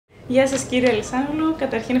Γεια σας κύριε Αλισάνογλου.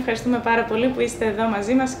 Καταρχήν ευχαριστούμε πάρα πολύ που είστε εδώ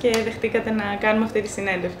μαζί μας και δεχτήκατε να κάνουμε αυτή τη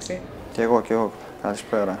συνέντευξη. Και εγώ.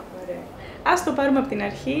 Καλησπέρα. Ωραία. Ας το πάρουμε από την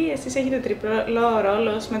αρχή. Εσείς έχετε τριπλό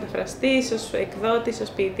ρόλο ως μεταφραστής, ως εκδότης, ως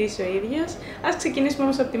ποιητής ο ίδιος. Ας ξεκινήσουμε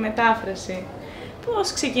όμως από τη μετάφραση.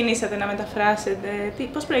 Πώς ξεκινήσατε να μεταφράσετε,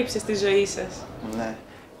 πώς προέκυψε στη ζωή σας? Ναι.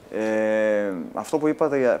 Αυτό που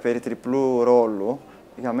είπατε περί τριπλού ρόλου,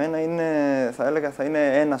 για μένα είναι, θα έλεγα, θα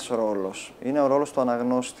είναι ένας ρόλος. Είναι ο ρόλος του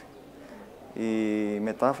αναγνώστη. Η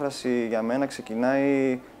μετάφραση για μένα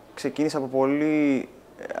ξεκίνησε από πολύ,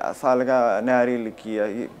 θα έλεγα, νεαρή ηλικία,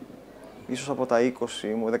 ίσως από τα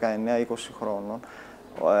 20 μου, 19-20 χρόνων,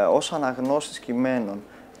 ως αναγνώστης κειμένων.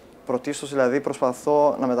 Πρωτίστως, δηλαδή,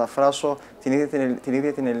 προσπαθώ να μεταφράσω την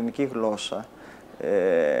ίδια την ελληνική γλώσσα.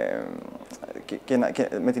 Και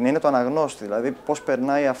με την έννοια του αναγνώστη, δηλαδή πώς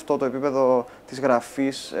περνάει αυτό το επίπεδο της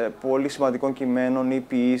γραφής πολύ σημαντικών κειμένων ή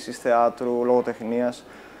ποιήσεις, θεάτρου, λογοτεχνίας,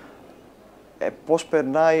 πώς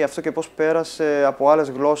περνάει αυτό και πώς πέρασε από άλλες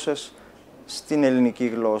γλώσσες στην ελληνική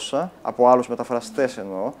γλώσσα, από άλλους μεταφραστές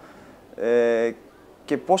εννοώ,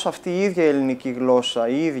 και πώς αυτή η ίδια ελληνική γλώσσα,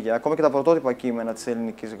 η ίδια, ακόμα και τα πρωτότυπα κείμενα της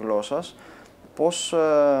ελληνικής γλώσσας, πώς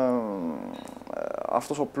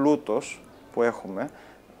αυτός ο πλούτος που έχουμε,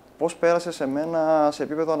 πώς πέρασε σε μένα σε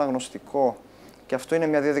επίπεδο αναγνωστικό. Και αυτό είναι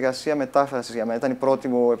μια διαδικασία μετάφρασης για μένα. Ήταν η πρώτη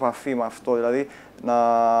μου επαφή με αυτό, δηλαδή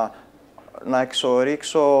να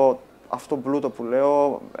εξορίξω αυτό το πλούτο που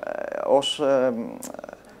λέω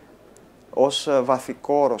ως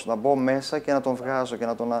βαθικόρος, να μπω μέσα και να τον βγάζω.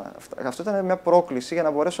 Αυτό ήταν μια πρόκληση για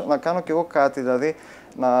να μπορέσω να κάνω κι εγώ κάτι, δηλαδή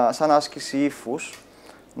σαν άσκηση ύφους,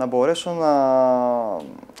 να μπορέσω να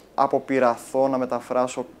αποπειραθώ να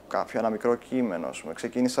μεταφράσω ένα μικρό κείμενο.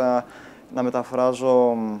 Ξεκίνησα να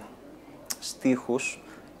μεταφράζω στίχους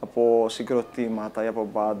από συγκροτήματα ή από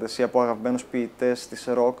μπάντες ή από αγαπημένους ποιητές της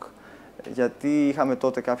ροκ, γιατί είχαμε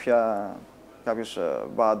τότε κάποιες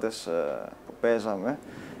μπάντες που παίζαμε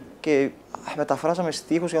και μεταφράζαμε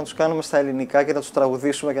στίχους για να τους κάνουμε στα ελληνικά και να τους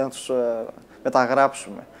τραγουδήσουμε και να τους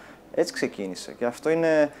μεταγράψουμε. Έτσι ξεκίνησε και αυτό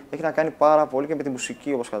έχει να κάνει πάρα πολύ και με τη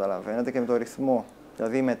μουσική, όπως καταλαβαίνετε, και με το ρυθμό.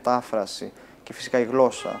 Δηλαδή η μετάφραση και φυσικά η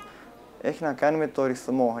γλώσσα έχει να κάνει με το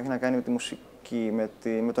ρυθμό, έχει να κάνει με τη μουσική,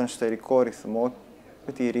 με τον εσωτερικό ρυθμό,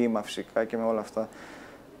 με τη ρήμα φυσικά και με όλα αυτά.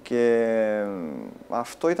 Και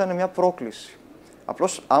αυτό ήταν μια πρόκληση.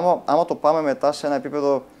 Απλώς άμα το πάμε μετά σε ένα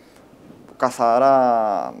επίπεδο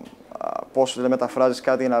καθαρά, πώς μεταφράζεις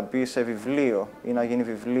κάτι για να μπει σε βιβλίο ή να γίνει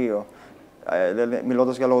βιβλίο,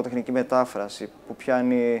 μιλώντας για λογοτεχνική μετάφραση, που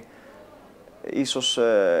πιάνει ίσως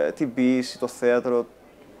την ποίηση, το θέατρο,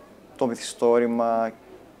 το μυθιστόρημα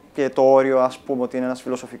και το όριο, ας πούμε, ότι είναι ένας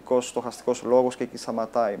φιλοσοφικός, στοχαστικός λόγος και εκεί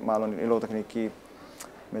σταματάει μάλλον η λογοτεχνική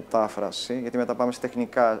μετάφραση, γιατί μετά πάμε σε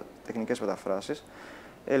τεχνικές μεταφράσεις.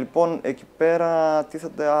 Λοιπόν, εκεί πέρα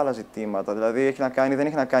τίθενται άλλα ζητήματα, δηλαδή δεν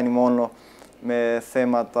έχει να κάνει μόνο με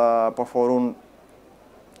θέματα που αφορούν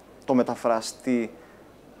το μεταφραστή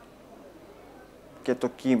και το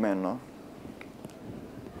κείμενο,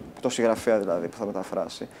 το συγγραφέα δηλαδή που θα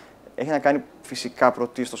μεταφράσει. Έχει να κάνει φυσικά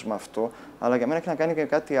πρωτίστως με αυτό, αλλά για μένα έχει να κάνει και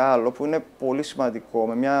κάτι άλλο που είναι πολύ σημαντικό,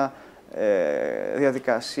 με μια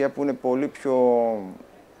διαδικασία που είναι πολύ πιο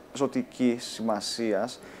ζωτική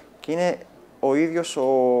σημασίας και είναι ο ίδιος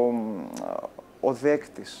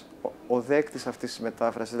ο δέκτης αυτής της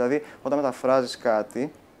μετάφρασης. Δηλαδή, όταν μεταφράζεις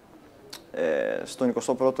κάτι στον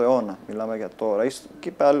 21ο αιώνα, μιλάμε για τώρα, ή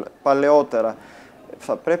και παλαιότερα,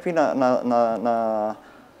 θα πρέπει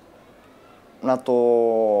να το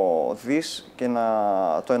δεις και να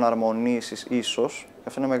το εναρμονίσεις ίσως.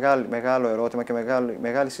 Αυτό είναι μεγάλο ερώτημα και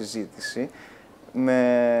μεγάλη συζήτηση.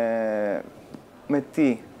 Με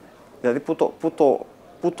τι, δηλαδή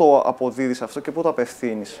πού το αποδίδεις αυτό και πού το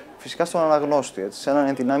απευθύνεις. Φυσικά στον αναγνώστη, έτσι, σε έναν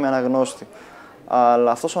ενδυνάμει αναγνώστη.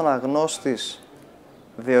 Αλλά αυτός ο αναγνώστης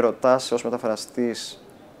διερωτάσαι ως μεταφραστής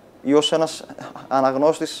ή ως ένας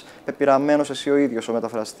αναγνώστης πεπειραμένος εσύ ο ίδιος ο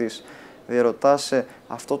μεταφραστής, διερωτάσαι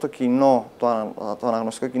αυτό το κοινό, το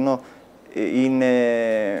αναγνωστικό κοινό,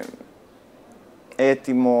 είναι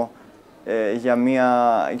έτοιμο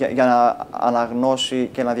για να αναγνώσει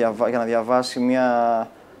και για να διαβάσει μια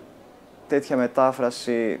τέτοια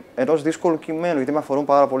μετάφραση ενός δύσκολου κειμένου, γιατί με αφορούν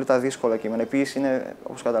πάρα πολύ τα δύσκολα κείμενα. Η ποίηση είναι,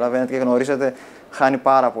 όπως καταλαβαίνετε και γνωρίζετε, χάνει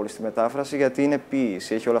πάρα πολύ στη μετάφραση, γιατί είναι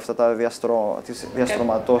ποίηση, έχει όλα αυτά τις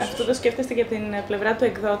διαστρωματώσεις. Αυτό το σκέφτεστε και από την πλευρά του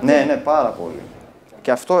εκδότη? Ναι, πάρα πολύ.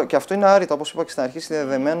 Και αυτό είναι άρρητο, όπως είπα και στην αρχή,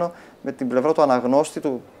 συνδεδεμένο με την πλευρά του αναγνώστη,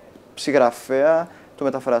 του συγγραφέα, του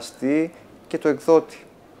μεταφραστή και του εκδότη.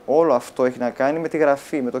 Όλο αυτό έχει να κάνει με τη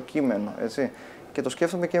γραφή, με το κείμενο, έτσι. Και το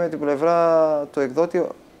σκέφτομαι και με την πλευρά του εκδότη,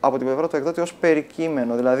 από την πλευρά του εκδότη ως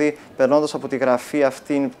περικείμενο, δηλαδή περνώντας από τη γραφή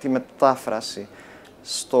αυτή τη μετάφραση.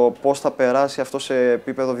 στο πώς θα περάσει αυτό σε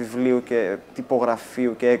επίπεδο βιβλίου και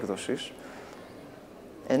τυπογραφείου και έκδοσης.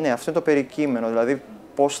 Ναι, αυτό είναι το περικείμενο, δηλαδή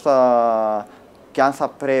πώς θα και αν θα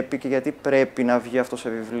πρέπει και γιατί πρέπει να βγει αυτό σε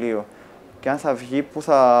βιβλίο. Και αν θα βγει, πού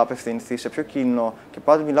θα απευθυνθεί, σε ποιο κοινό. Και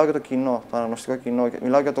πάλι μιλάω για το κοινό, το αναγνωστικό κοινό.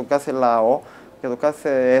 Μιλάω για τον κάθε λαό, για το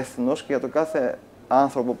κάθε έθνος και για τον κάθε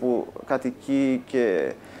άνθρωπο που κατοικεί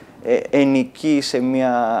και ενοικεί σε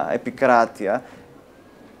μια επικράτεια.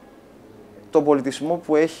 Τον πολιτισμό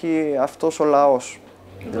που έχει αυτός ο λαός.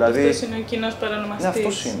 Δηλαδή, αυτός είναι ο κοινός παρανομαστής. Ναι,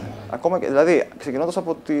 αυτός είναι. Ακόμα, δηλαδή, ξεκινώντας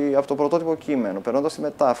από το πρωτότυπο κείμενο, περνώντας τη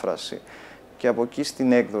μετάφραση και από εκεί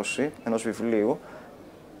στην έκδοση ενός βιβλίου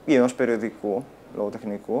ή ενός περιοδικού,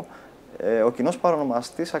 λογοτεχνικού, ο κοινός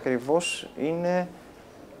παρανομαστής ακριβώς είναι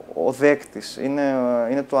ο δέκτης,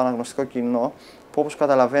 είναι το αναγνωστικό κοινό που, όπως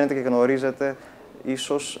καταλαβαίνετε και γνωρίζετε,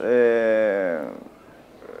 ίσως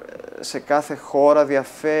σε κάθε χώρα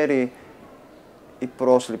διαφέρει η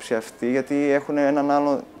πρόσληψη αυτή, γιατί έχουν έναν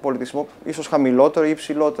άλλο πολιτισμό, ίσως χαμηλότερο ή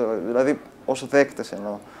υψηλότερο, δηλαδή ως δέκτες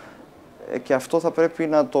εννοώ. Και αυτό θα πρέπει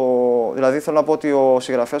να το... Δηλαδή θέλω να πω ότι ο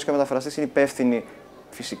συγγραφέας και ο μεταφραστής είναι υπεύθυνοι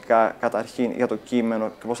φυσικά καταρχήν για το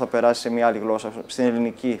κείμενο και πώς θα περάσει σε μια άλλη γλώσσα, στην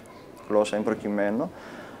ελληνική γλώσσα εν προκειμένου,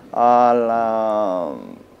 αλλά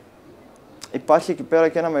υπάρχει εκεί πέρα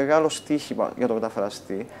και ένα μεγάλο στίχημα για τον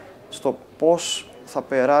μεταφραστή στο πώς θα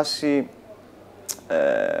περάσει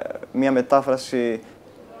μια μετάφραση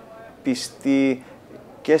πιστή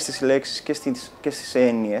και στις λέξεις και στις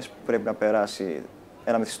έννοιες που πρέπει να περάσει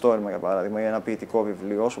ένα μυθιστόρημα, για παράδειγμα, ή ένα ποιητικό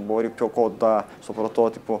βιβλίο, όσο μπορεί πιο κοντά στο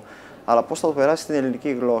πρωτότυπο, αλλά πώς θα το περάσει στην ελληνική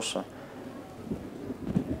γλώσσα.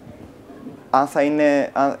 Αν θα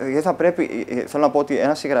είναι, γιατί θα πρέπει, θέλω να πω ότι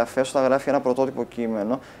ένας συγγραφέας όταν γράφει ένα πρωτότυπο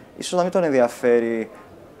κείμενο, ίσως να μην τον ενδιαφέρει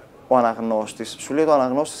ο αναγνώστης. Σου λέει το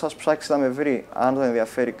αναγνώστης θα ψάξει να με βρει. Αν τον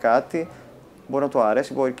ενδιαφέρει κάτι, μπορεί να του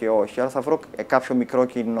αρέσει, μπορεί και όχι, αλλά θα βρω κάποιο μικρό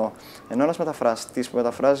κοινό. Ενώ ένας μεταφραστής που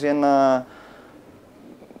μεταφράζει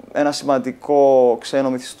ένα σημαντικό ξένο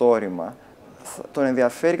μυθιστόρημα, τον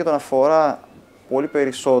ενδιαφέρει και τον αφορά πολύ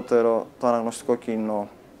περισσότερο το αναγνωστικό κοινό.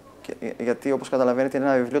 Γιατί, όπως καταλαβαίνετε, είναι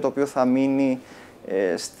ένα βιβλίο το οποίο θα μείνει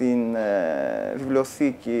στην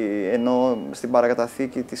βιβλιοθήκη, ενώ στην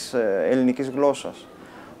παρακαταθήκη της ελληνικής γλώσσας.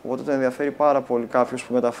 Οπότε τον ενδιαφέρει πάρα πολύ κάποιος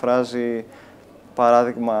που μεταφράζει,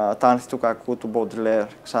 παράδειγμα, τα Άνθη του κακού του Μποντλέρ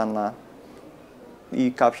ξανά, ή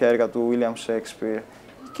κάποια έργα του Βίλιαμ Σέξπιρ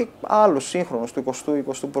και άλλους σύγχρονους του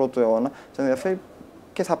 20ου-21ου αιώνα. Τον ενδιαφέρει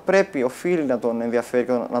και θα πρέπει, οφείλει να τον ενδιαφέρει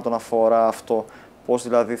και να τον αφορά αυτό, πώς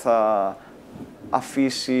δηλαδή θα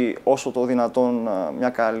αφήσει όσο το δυνατόν μια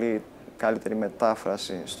καλύτερη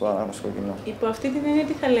μετάφραση στο αναγνωστικό κοινό. Υπό αυτή την έννοια,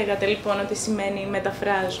 τι θα λέγατε λοιπόν ότι σημαίνει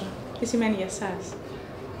μεταφράζω, τι σημαίνει για εσάς?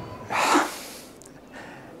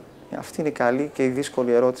 Αυτή είναι η καλή και η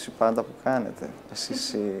δύσκολη ερώτηση πάντα που κάνετε.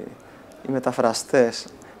 Εσείς οι μεταφραστές,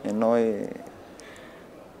 ενώ οι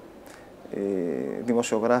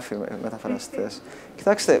δημοσιογράφοι μεταφραστές.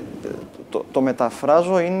 Κοιτάξτε, το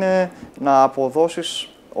μεταφράζω είναι να αποδώσεις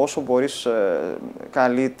όσο μπορείς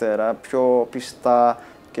καλύτερα, πιο πιστά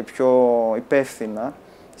και πιο υπεύθυνα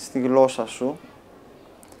στη γλώσσα σου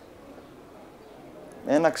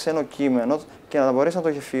ένα ξένο κείμενο και να μπορείς να το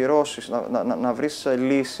γεφυρώσεις, να βρεις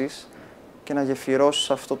λύσεις και να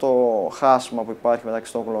γεφυρώσεις αυτό το χάσμα που υπάρχει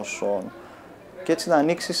μεταξύ των γλωσσών. Και έτσι να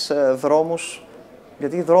ανοίξεις δρόμους,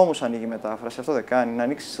 γιατί δρόμους ανοίγει η μετάφραση, αυτό δεν κάνει, να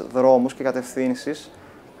ανοίξεις δρόμους και κατευθύνσεις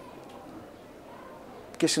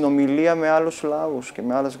και συνομιλία με άλλους λαούς και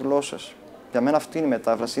με άλλες γλώσσες. Για μένα αυτή είναι η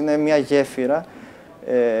μετάφραση, είναι μια γέφυρα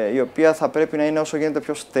η οποία θα πρέπει να είναι όσο γίνεται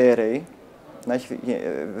πιο στέρεη, να έχει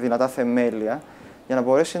δυνατά θεμέλια, για να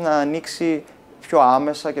μπορέσει να ανοίξει πιο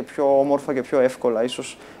άμεσα και πιο όμορφα και πιο εύκολα,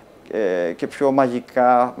 ίσως και πιο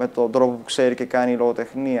μαγικά, με τον τρόπο που ξέρει και κάνει η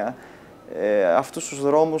λογοτεχνία, αυτούς τους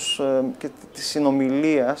δρόμους και της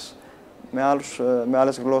συνομιλίας με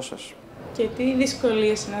άλλες γλώσσες. Και τι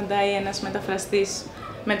δυσκολίες συναντάει ένας μεταφραστής,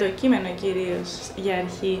 με το κείμενο κυρίως για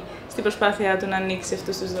αρχή, στην προσπάθειά του να ανοίξει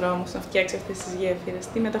αυτούς τους δρόμους, να φτιάξει αυτές τις γέφυρες,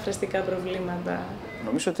 τι μεταφραστικά προβλήματα?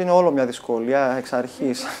 Νομίζω ότι είναι όλο μια δυσκολία εξ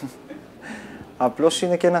αρχής. Απλώς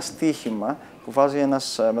είναι και ένα στίχημα που βάζει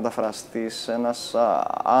ένας μεταφραστής, ένας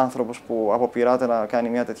άνθρωπος που αποπειράται να κάνει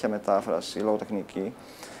μια τέτοια μετάφραση λογοτεχνική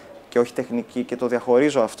και όχι τεχνική, και το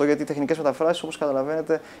διαχωρίζω αυτό γιατί οι τεχνικές μεταφράσεις, όπως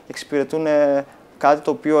καταλαβαίνετε, εξυπηρετούν κάτι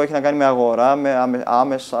το οποίο έχει να κάνει με αγορά, με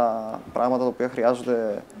άμεσα πράγματα τα οποία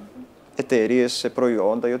χρειάζονται εταιρείες,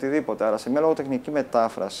 προϊόντα ή οτιδήποτε. Αλλά σε μια λογοτεχνική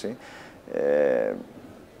μετάφραση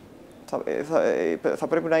θα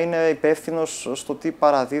πρέπει να είναι υπεύθυνος στο τι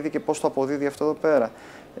παραδίδει και πώς το αποδίδει αυτό εδώ πέρα.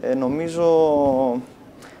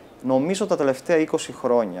 Νομίζω τα τελευταία 20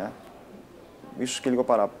 χρόνια, ίσως και λίγο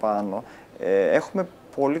παραπάνω, έχουμε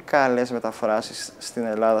πολύ καλές μεταφράσεις στην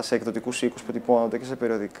Ελλάδα, σε εκδοτικούς οίκους που τυπώνονται και σε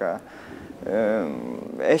περιοδικά.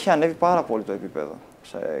 Έχει ανέβει πάρα πολύ το επίπεδο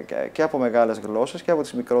και από μεγάλες γλώσσες και από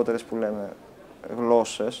τις μικρότερες που λέμε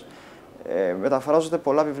γλώσσες. Μεταφράζονται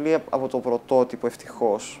πολλά βιβλία από το πρωτότυπο,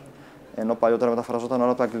 ευτυχώς. Ενώ παλιότερα μεταφραζόταν όλα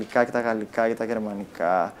από τα αγγλικά και τα γαλλικά ή τα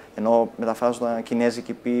γερμανικά. Ενώ μεταφράζονταν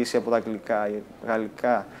κινέζικη ποίηση από τα αγγλικά ή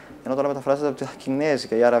γαλλικά. Ενώ τώρα μεταφράζεται από τα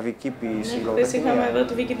κινέζικα ή αραβική ποίηση. Χθες είχαμε εδώ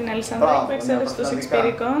τη Βίκη την Αλισανόγλου που εξέδωσε το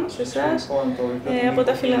Σεξπυρικών σε εσάς από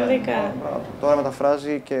τα φιλανδικά. Τώρα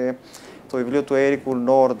μεταφράζει και το βιβλίο του Έρικου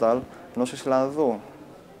Νόρνταλ, ενός Ισλανδού.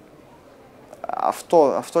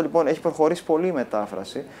 Αυτό λοιπόν έχει προχωρήσει πολύ η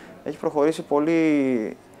μετάφραση. Έχει προχωρήσει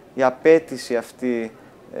πολύ η απέτηση αυτή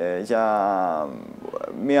για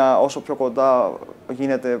μια όσο πιο κοντά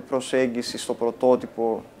γίνεται προσέγγιση στο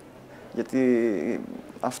πρωτότυπο, γιατί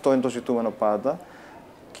αυτό είναι το ζητούμενο πάντα.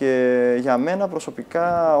 Και για μένα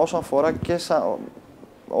προσωπικά, όσον αφορά και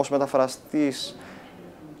ως μεταφραστής,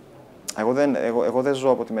 εγώ δεν ζω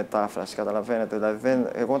από τη μετάφραση, καταλαβαίνετε. Δηλαδή,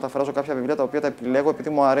 εγώ μεταφράζω κάποια βιβλία τα οποία τα επιλέγω επειδή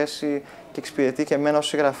μου αρέσει και εξυπηρετεί και εμένα ως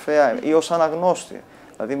συγγραφέα ή ως αναγνώστη.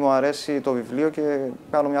 Δηλαδή, μου αρέσει το βιβλίο και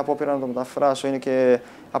κάνω μια απόπειρα να το μεταφράσω, είναι και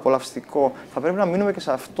απολαυστικό. Θα πρέπει να μείνουμε και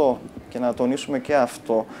σε αυτό και να τονίσουμε και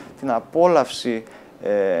αυτό, την απόλαυση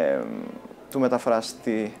του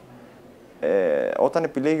μεταφραστή όταν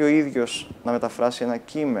επιλέγει ο ίδιος να μεταφράσει ένα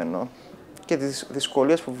κείμενο και τις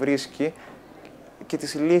δυσκολίες που βρίσκει και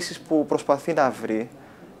τις λύσεις που προσπαθεί να βρει.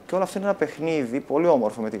 Και όλο αυτό είναι ένα παιχνίδι πολύ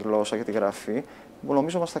όμορφο με τη γλώσσα και τη γραφή, που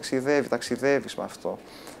νομίζω μας ταξιδεύεις με αυτό.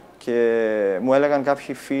 Και μου έλεγαν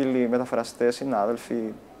κάποιοι φίλοι μεταφραστές, συνάδελφοι,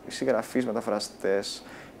 συγγραφείς μεταφραστές,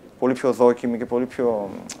 πολύ πιο δόκιμοι και πολύ πιο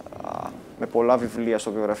με πολλά βιβλία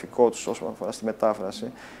στο βιογραφικό τους όσον αφορά στη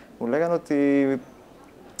μετάφραση, μου λέγανε ότι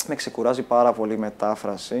με ξεκουράζει πάρα πολύ η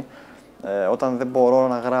μετάφραση. Όταν δεν μπορώ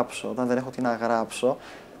να γράψω, όταν δεν έχω τι να γράψω,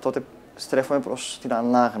 τότε στρέφομαι προς την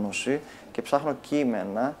ανάγνωση και ψάχνω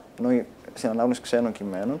κείμενα, στην ανάγνωση ξένων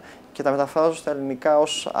κειμένων, και τα μεταφράζω στα ελληνικά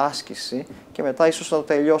ως άσκηση και μετά ίσως να το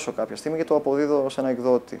τελειώσω κάποια στιγμή και το αποδίδω σε ένα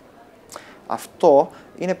εκδότη. Αυτό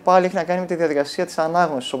είναι πάλι, έχει να κάνει με τη διαδικασία της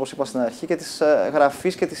ανάγνωσης, όπως είπα στην αρχή, και της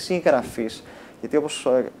γραφής και της συγγραφής. Γιατί όπως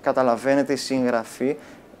καταλαβαίνετε, η συγγραφή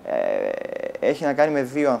έχει να κάνει με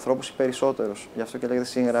δύο ανθρώπους ή περισσότερους. Γι' αυτό και λέγεται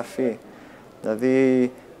συγγραφή.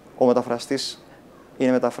 Δηλαδή, ο μεταφραστής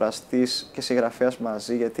είναι μεταφραστής και συγγραφέας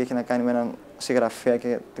μαζί, γιατί έχει να κάνει με έναν συγγραφέα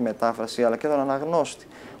και τη μετάφραση, αλλά και τον αναγνώστη.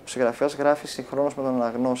 Ο συγγραφέας γράφει συγχρόνως με τον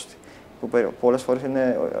αναγνώστη, που πολλές φορές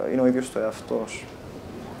είναι ο ίδιος το εαυτός.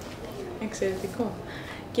 Εξαιρετικό.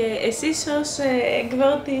 Και εσείς ως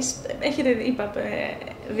εκδότης έχετε, είπα,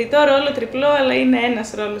 διτό ρόλο, τριπλό, αλλά είναι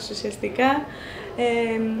ένας ρόλος ουσιαστικά.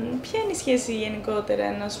 Ποια είναι η σχέση γενικότερα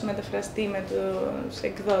ενός μεταφραστή με τους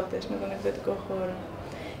εκδότες, με τον εκδοτικό χώρο?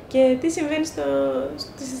 Και τι συμβαίνει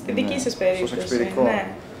στη δική σας περίπτωση,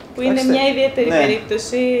 που είναι μια ιδιαίτερη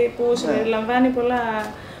περίπτωση που συμπεριλαμβάνει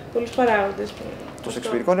πολλούς παράγοντες. Το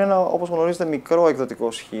σεξπυρικό είναι ένα, όπως γνωρίζετε, μικρό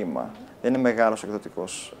εκδοτικό σχήμα. Δεν είναι μεγάλος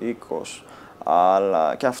εκδοτικός οίκος.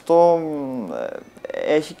 Αλλά και αυτό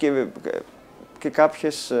έχει και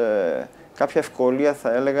κάποια ευκολία,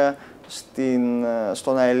 θα έλεγα,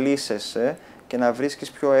 στο να ελύσεσαι και να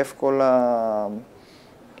βρίσκεις πιο εύκολα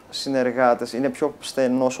συνεργάτες. Είναι πιο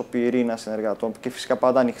στενός ο πυρήνας συνεργατών και φυσικά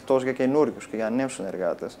πάντα ανοιχτός για καινούριους και για νέους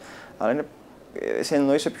συνεργάτες. Αλλά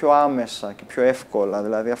συνεννοείσαι πιο άμεσα και πιο εύκολα.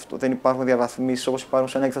 Δηλαδή δεν υπάρχουν διαβαθμίσεις όπως υπάρχουν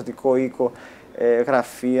σε ένα εκδοτικό οίκο,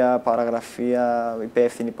 γραφεία, παραγραφεία,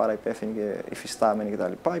 υπεύθυνοι, παραυπεύθυνοι και υφιστάμενοι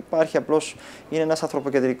κτλ. Υπάρχει απλώς, είναι ένας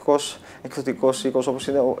ανθρωποκεντρικός εκδοτικός οίκος, όπως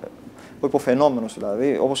είναι ο υποφαινόμενος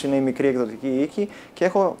δηλαδή, όπως είναι η μικρή εκδοτική οίκη, και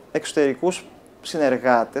έχω εξωτερικούς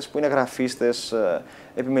συνεργάτες που είναι γραφίστες,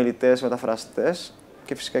 επιμελητές, μεταφραστές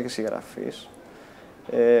και φυσικά και συγγραφείς,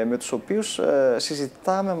 με τους οποίους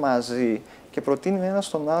συζητάμε μαζί και προτείνει ένας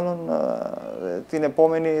στον άλλον την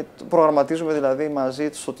επόμενη, προγραμματίζουμε δηλαδή μαζί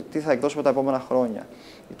το τι θα εκδώσουμε τα επόμενα χρόνια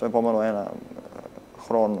ή το επόμενο ένα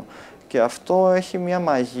χρόνο. Και αυτό έχει μια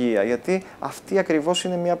μαγεία, γιατί αυτή ακριβώς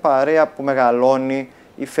είναι μια παρέα που μεγαλώνει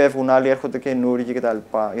ή φεύγουν άλλοι, έρχονται καινούργοι κτλ.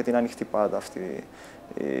 Γιατί είναι ανοιχτή πάντα αυτή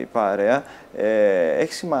η παρέα.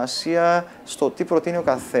 Έχει σημασία στο τι προτείνει ο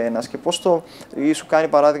καθένας και πώς σου κάνει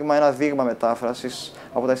παράδειγμα ένα δείγμα μετάφρασης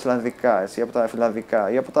από τα Ισλανδικά, ή από τα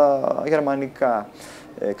Φιλανδικά ή από τα Γερμανικά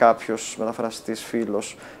κάποιος μεταφραστής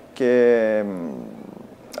φίλος και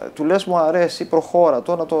του λες μου αρέσει, προχώρα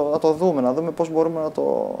το, να το δούμε, να δούμε πώς μπορούμε να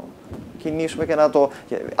το κινήσουμε και να το...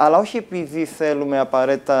 Αλλά όχι επειδή θέλουμε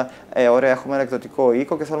απαραίτητα, ωραία, έχουμε ένα εκδοτικό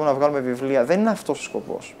οίκο και θέλουμε να βγάλουμε βιβλία. Δεν είναι αυτός ο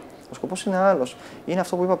σκοπός. Ο σκοπός είναι άλλος. Είναι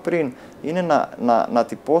αυτό που είπα πριν. Είναι να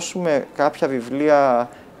τυπώσουμε κάποια βιβλία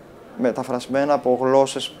μεταφρασμένα από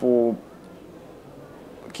γλώσσες που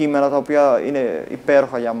κείμενα τα οποία είναι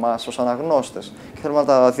υπέροχα για μας ως αναγνώστες και θέλουμε να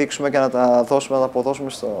τα δείξουμε και να τα δώσουμε, να τα αποδώσουμε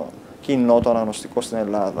στο κοινό, το αναγνωστικό στην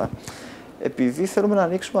Ελλάδα. Επειδή θέλουμε να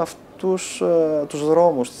ανοίξουμε αυτούς τους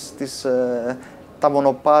δρόμους, τα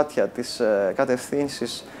μονοπάτια, τις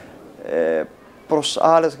κατευθύνσεις προς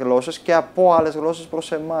άλλες γλώσσες και από άλλες γλώσσες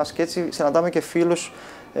προς εμάς. Και έτσι συναντάμε και φίλους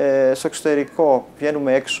στο εξωτερικό.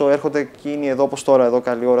 Βγαίνουμε έξω, έρχονται εκείνοι εδώ, όπως τώρα, εδώ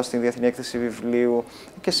καλή ώρα στην Διεθνή Έκθεση Βιβλίου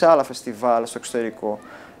και σε άλλα φεστιβάλ στο εξωτερικό.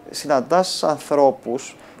 Συναντάς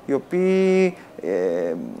ανθρώπους οι οποίοι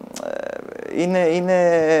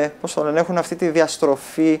πώς το λένε, έχουν αυτή τη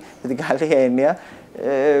διαστροφή, με την καλή έννοια,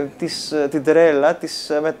 την τρέλα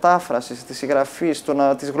της μετάφρασης, της συγγραφής,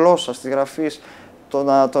 της γλώσσας, της γραφής,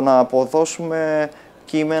 το να αποδώσουμε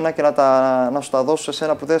κείμενα και να σου τα δώσω σε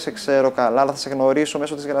σένα που δεν σε ξέρω καλά, αλλά θα σε γνωρίσω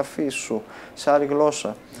μέσω της γραφής σου, σε άλλη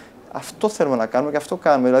γλώσσα. Αυτό θέλουμε να κάνουμε και αυτό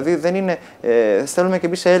κάνουμε. Δηλαδή, δεν είναι, στέλνουμε και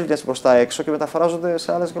εμείς Έλληνες μπροστά έξω και μεταφράζονται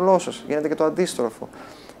σε άλλες γλώσσες. Γίνεται και το αντίστροφο.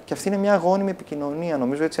 Και αυτή είναι μια αγώνιμη επικοινωνία.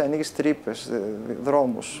 Νομίζω έτσι ανοίγεις τρύπες,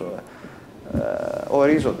 δρόμους,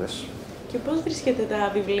 ορίζοντες. Και πώς βρίσκετε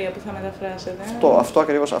τα βιβλία που θα μεταφράσετε? Αυτό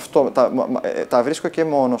ακριβώς. Τα βρίσκω και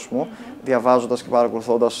μόνος μου, διαβάζοντας και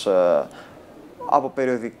παρακολουθώντας από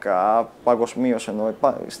περιοδικά, παγκοσμίως εννοώ,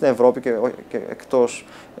 στην Ευρώπη και εκτός,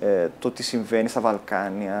 το τι συμβαίνει στα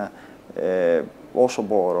Βαλκάνια, όσο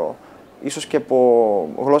μπορώ. Ίσως και από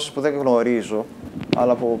γλώσσες που δεν γνωρίζω,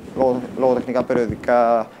 αλλά από λογοτεχνικά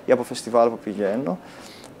περιοδικά ή από φεστιβάλ που πηγαίνω.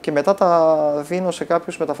 Και μετά τα δίνω σε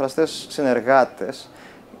κάποιους μεταφραστές συνεργάτες,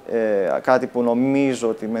 κάτι που νομίζω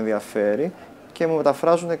ότι με ενδιαφέρει και μου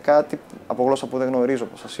μεταφράζουν κάτι από γλώσσα που δεν γνωρίζω,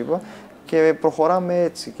 όπως σας είπα, και προχωράμε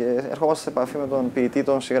έτσι και ερχόμαστε σε επαφή με τον ποιητή,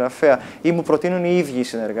 τον συγγραφέα, ή μου προτείνουν οι ίδιοι οι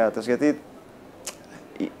συνεργάτες, γιατί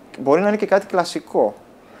μπορεί να είναι και κάτι κλασικό.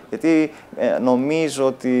 Γιατί νομίζω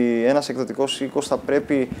ότι ένας εκδοτικός οίκος θα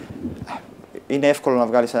πρέπει. Είναι εύκολο να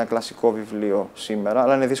βγάλεις ένα κλασικό βιβλίο σήμερα,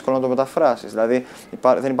 αλλά είναι δύσκολο να το μεταφράσεις. Δηλαδή,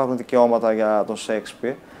 δεν υπάρχουν δικαιώματα για τον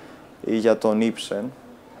Σέξπιρ ή για τον Ήψεν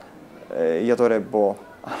ή για τον Ρεμπό.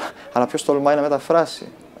 Αλλά ποιος τολμάει να μεταφράσει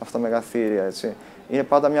αυτά τα μεγαθύρια, έτσι. Είναι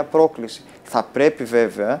πάντα μια πρόκληση. Θα πρέπει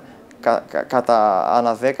βέβαια κατά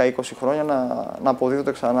ανά 10-20 χρόνια να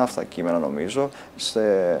αποδίδονται ξανά αυτά τα κείμενα, νομίζω,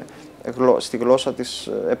 στη γλώσσα της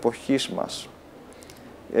εποχής μας.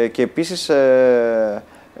 Και επίσης,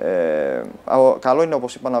 καλό είναι,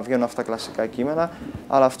 όπως είπα, να βγαίνουν αυτά τα κλασικά κείμενα,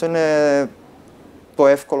 αλλά αυτό είναι το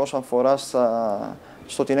εύκολο όσον αφορά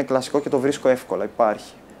στο ότι είναι κλασικό και το βρίσκω εύκολα,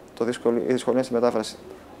 υπάρχει. Η δυσκολία στη μετάφραση.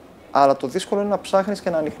 Αλλά το δύσκολο είναι να ψάχνεις και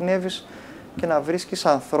να ανιχνεύεις και να βρίσκεις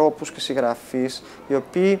ανθρώπους και συγγραφείς οι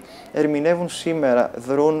οποίοι ερμηνεύουν σήμερα,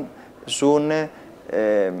 δρούν, ζούνε,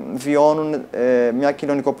 βιώνουν μια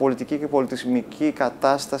κοινωνικοπολιτική και πολιτισμική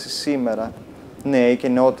κατάσταση σήμερα, νέοι και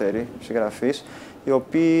νεότεροι συγγραφείς, οι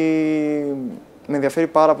οποίοι με ενδιαφέρει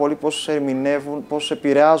πάρα πολύ πώς ερμηνεύουν, πώς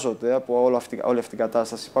επηρεάζονται από όλη αυτή την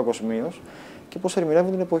κατάσταση παγκοσμίως και πώς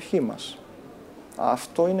ερμηνεύουν την εποχή μας.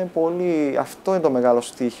 Αυτό είναι το μεγάλο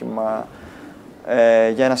στοίχημα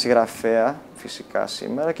για ένα συγγραφέα, φυσικά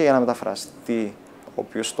σήμερα, και για ένα μεταφραστή, ο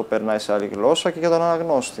οποίος το περνάει σε άλλη γλώσσα, και για τον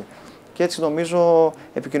αναγνώστη. Και έτσι νομίζω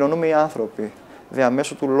επικοινωνούμε οι άνθρωποι,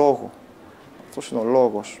 διαμέσου του λόγου. Αυτός είναι ο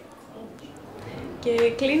λόγος.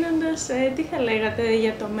 Και κλείνοντας, τι θα λέγατε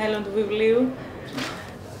για το μέλλον του βιβλίου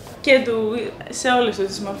και σε όλες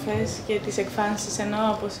τις μορφές και τις εκφάνσεις, ενώ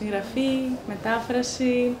από συγγραφή,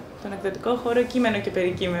 μετάφραση, τον εκδοτικό χώρο, κείμενο και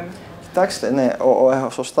περικείμενο? Κοιτάξτε, ναι,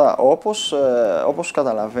 σωστά. Όπως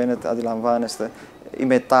καταλαβαίνετε, αντιλαμβάνεστε, η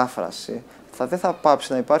μετάφραση δεν θα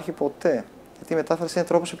πάψει να υπάρχει ποτέ. Γιατί η μετάφραση είναι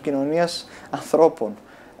τρόπος επικοινωνίας ανθρώπων.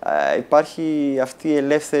 Υπάρχει αυτή η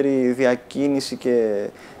ελεύθερη διακίνηση και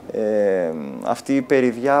αυτή η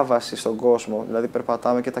περιδιάβαση στον κόσμο. Δηλαδή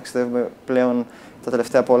περπατάμε και ταξιδεύουμε πλέον τα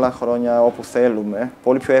τελευταία πολλά χρόνια όπου θέλουμε,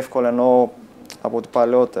 πολύ πιο εύκολα εννοώ από ό,τι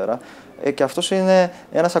παλαιότερα. Και αυτός είναι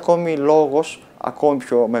ένας ακόμη λόγος, ακόμη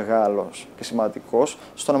πιο μεγάλος και σημαντικός,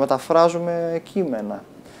 στο να μεταφράζουμε κείμενα,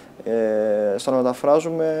 στο να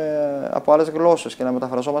μεταφράζουμε από άλλες γλώσσες και να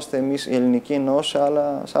μεταφραζόμαστε εμείς οι ελληνικοί εννοώ σε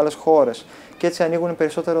άλλες χώρες. Και έτσι ανοίγουν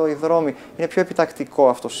περισσότερο οι δρόμοι. Είναι πιο επιτακτικό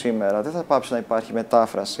αυτό σήμερα, δεν θα πάψει να υπάρχει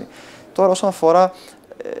μετάφραση. Τώρα όσον αφορά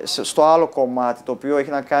στο άλλο κομμάτι, το οποίο έχει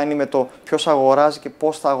να κάνει με το ποιος αγοράζει και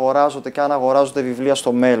πώς θα αγοράζονται και αν αγοράζονται βιβλία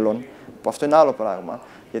στο μέλλον, που αυτό είναι άλλο πράγμα.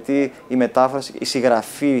 Γιατί η μετάφραση, η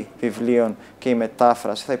συγγραφή βιβλίων και η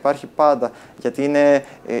μετάφραση θα υπάρχει πάντα. Γιατί είναι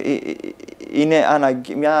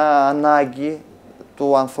μια ανάγκη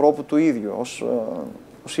του ανθρώπου του ίδιου,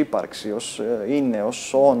 ως ύπαρξη, ως είναι, ως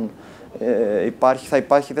σον. Θα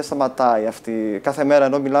υπάρχει, δεν σταματάει αυτή. Κάθε μέρα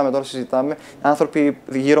ενώ μιλάμε τώρα, συζητάμε, άνθρωποι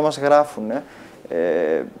γύρω μας γράφουν.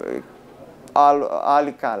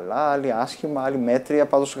 Άλλοι καλά, άλλοι άσχημα, άλλοι μέτρια,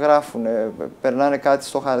 πάντως γράφουν, περνάνε κάτι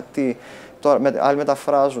στο χαρτί. Τώρα, άλλοι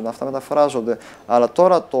μεταφράζουν, αυτά μεταφράζονται. Αλλά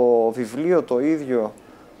τώρα το βιβλίο το ίδιο,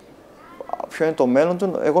 ποιο είναι το μέλλον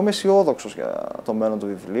του, εγώ είμαι αισιόδοξος για το μέλλον του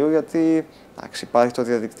βιβλίου, γιατί υπάρχει το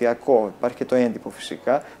διαδικτυακό, υπάρχει και το έντυπο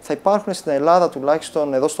φυσικά. Θα υπάρχουν στην Ελλάδα,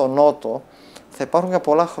 τουλάχιστον εδώ στο Νότο, θα υπάρχουν για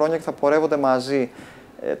πολλά χρόνια και θα πορεύονται μαζί.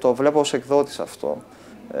 Το βλέπω ως εκδότης αυτό.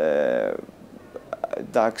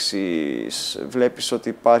 Εντάξει, βλέπεις ότι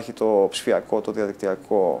υπάρχει το ψηφιακό, το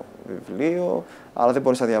διαδικτυακό βιβλίο, αλλά δεν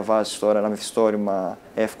μπορείς να διαβάσεις τώρα ένα μυθιστόρημα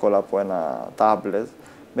εύκολα από ένα τάμπλετ.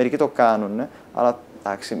 Μερικοί το κάνουν, αλλά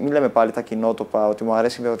εντάξει, μην λέμε πάλι τα κοινότοπα, ότι μου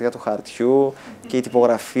αρέσει η μυθοδιά του χαρτιού και η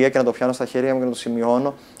τυπογραφία και να το πιάνω στα χέρια μου και να το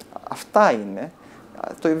σημειώνω. Αυτά είναι.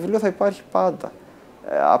 Το βιβλίο θα υπάρχει πάντα.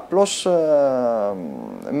 Απλώς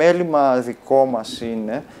μέλημα δικό μας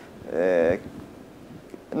είναι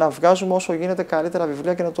να βγάζουμε όσο γίνεται καλύτερα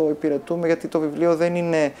βιβλία και να το υπηρετούμε, γιατί το βιβλίο δεν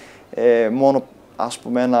είναι μόνο, ας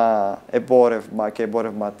πούμε, ένα εμπόρευμα και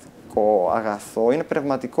εμπορευματικό αγαθό, είναι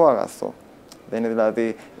πνευματικό αγαθό. Δεν είναι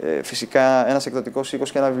δηλαδή, φυσικά ένας εκδοτικός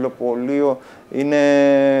οίκος και ένα βιβλιοπωλείο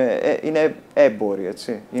είναι έμποροι,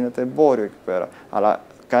 έτσι, γίνεται εμπόριο εκεί πέρα. Αλλά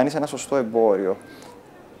κάνεις ένα σωστό εμπόριο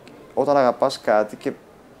όταν αγαπάς κάτι και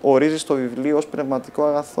ορίζεις το βιβλίο ως πνευματικό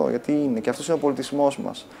αγαθό, γιατί είναι, και αυτός είναι ο πολιτισμός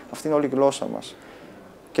μας, αυτή είναι όλη η γλώσσα μας.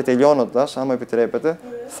 Και τελειώνοντας, αν μου επιτρέπετε,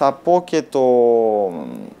 θα πω και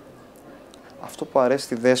αυτό που αρέσει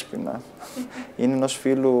στη Δέσποινα. Είναι ενός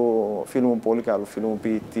φίλου μου, πολύ καλού φίλου μου,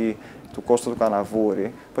 ποιητή, του Κώστα του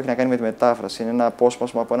Καναβούρη, που έχει να κάνει με τη μετάφραση. Είναι ένα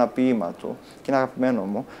απόσπασμα από ένα ποίημα του και είναι αγαπημένο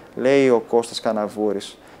μου. Λέει ο Κώστας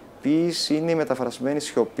Καναβούρης: ποίηση είναι η μεταφρασμένη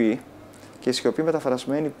σιωπή και η σιωπή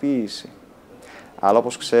μεταφρασμένη ποίηση. Αλλά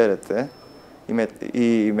όπως ξέρετε,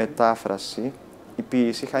 η μετάφραση, η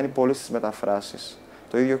ποίηση χάνει πολύ στις μεταφράσεις.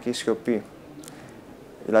 Το ίδιο και η σιωπή.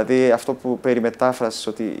 Δηλαδή αυτό που περί μετάφρασης,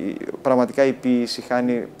 ότι πραγματικά η ποίηση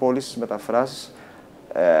χάνει πολύ στις μεταφράσεις,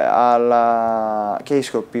 αλλά και η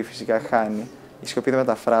σιωπή φυσικά χάνει. Η σιωπή δεν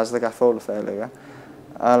μεταφράζεται καθόλου, θα έλεγα.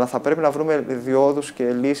 Αλλά θα πρέπει να βρούμε διόδους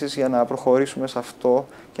και λύσεις για να προχωρήσουμε σε αυτό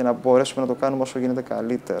και να μπορέσουμε να το κάνουμε όσο γίνεται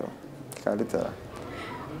καλύτερα.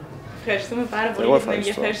 Ευχαριστούμε πάρα πολύ για την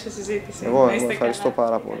ενδιαφέρουσα συζήτηση. Εγώ ευχαριστώ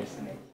πάρα πολύ.